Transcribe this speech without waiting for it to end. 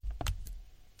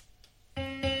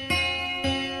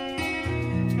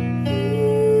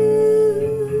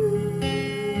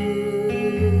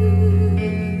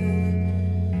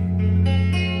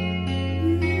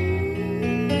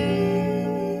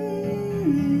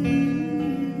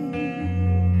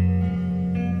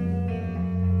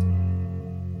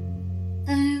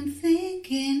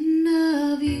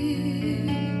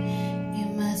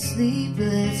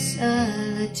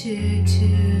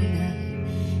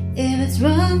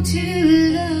want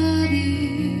to love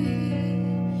you,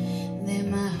 then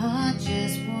my heart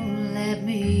just won't let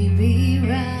me be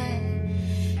right.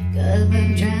 'Cause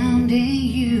I'm drowned in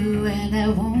you, and I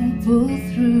won't pull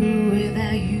through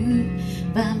without you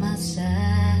by my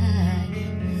side.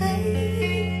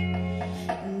 Hey,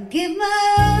 give my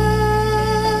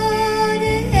all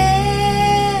to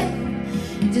have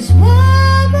just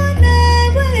one more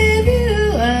night with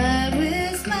you. I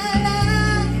risk my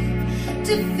life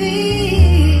to feel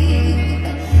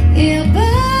your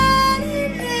body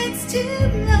next to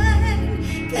mine.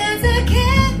 'Cause I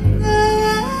can't go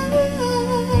on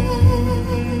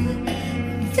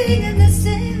singing the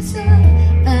same song.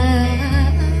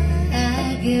 I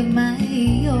give my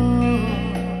all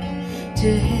to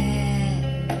have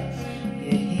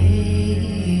you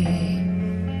here.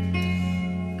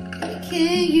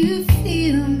 Can you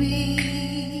feel me?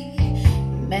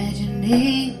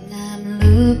 Imagining I'm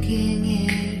looking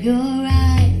in your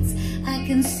eyes. I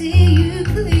can see you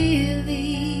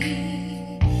clearly,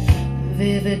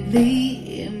 vividly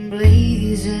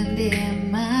emblazoned in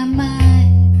my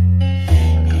mind.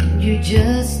 And you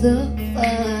just look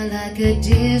far like a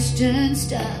distant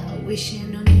star, wishing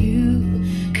on you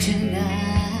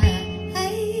tonight.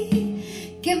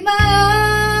 Give my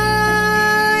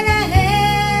all I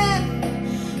have,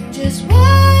 just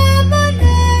one more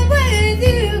night with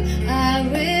you. I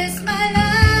risk my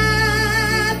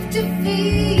life to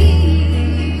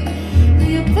feel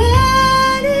your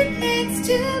body next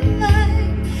to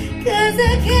mine. 'Cause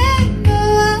I can't go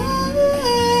on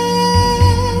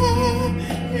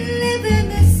living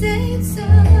the same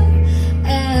song.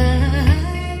 I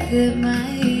give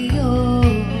my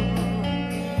all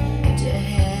to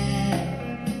have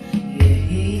you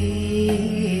here.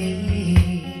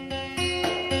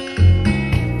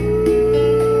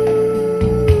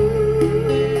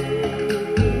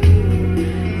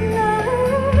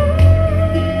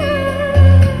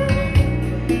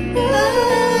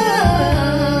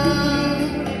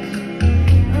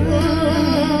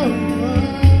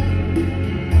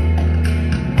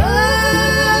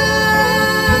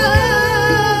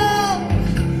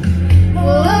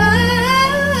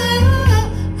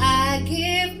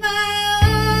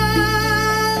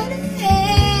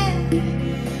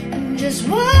 Just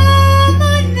one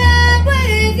more night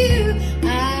with you. I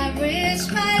risk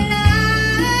my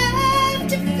life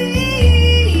to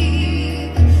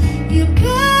feel your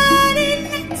body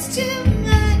next to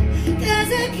mine.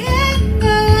 'Cause I can't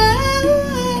go on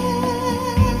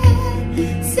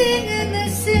singing the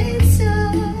same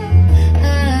song.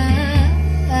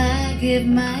 I give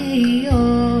my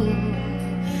all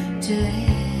to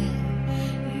have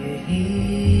you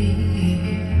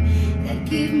here. I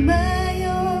give my